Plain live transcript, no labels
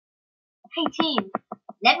Hey team,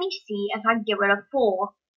 let me see if I can get rid of 4.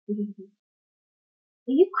 Are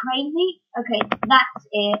you crazy? Okay, that's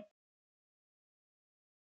it.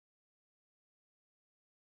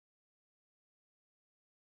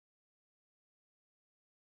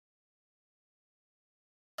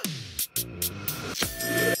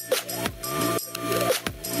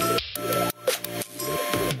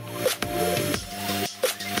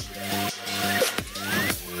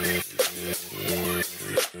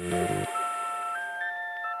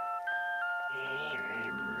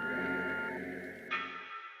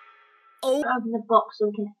 Open the box so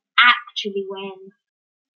we can actually win.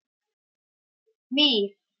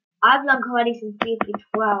 Me, I've learned karate since BFM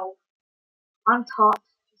 12. I'm top,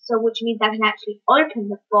 so which means I can actually open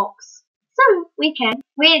the box, so we can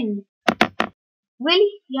win.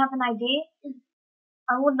 Really? You have an idea?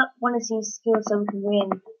 I would not want to see a skill so we can win.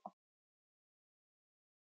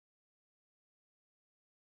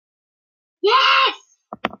 Yes!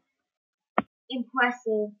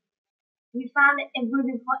 Impressive. We found it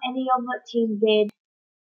improving for any other team did.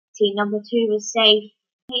 Team number 2 was safe.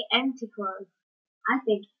 Hey, Entico, I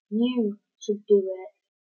think you should do it.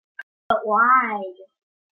 But why?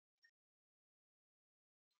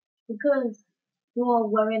 Because you are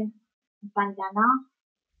wearing a bandana?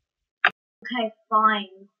 Okay,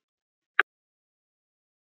 fine.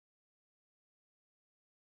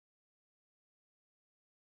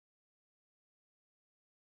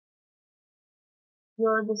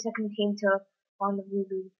 You're the second team to find the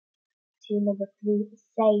ruby. Team number 3 is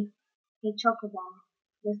safe. Hey, Chocobar,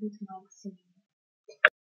 listen to my singing.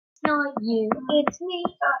 It's not you, it's me.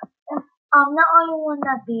 I'm the only one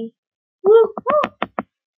that be. Woo, woo.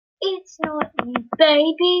 It's not you,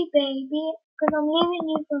 baby, baby, 'cause I'm leaving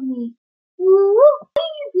you for me. Woo, woo.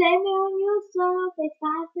 You blame it on yourself, it's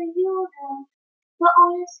bad for your health. But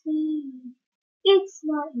honestly, it's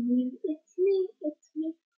not you, it's me, it's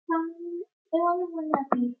me. I'm the only one that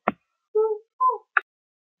be. Woo, woo.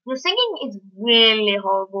 Your singing is really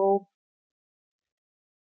horrible.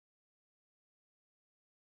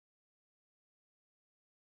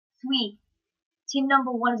 Sweet. Team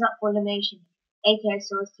number 1 is up for elimination, aka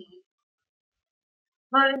Source Team.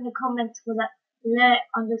 Vote in the comments for that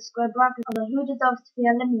 _bracket on who deserves to be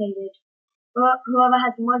eliminated. Whoever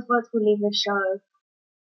has the most votes will leave the show.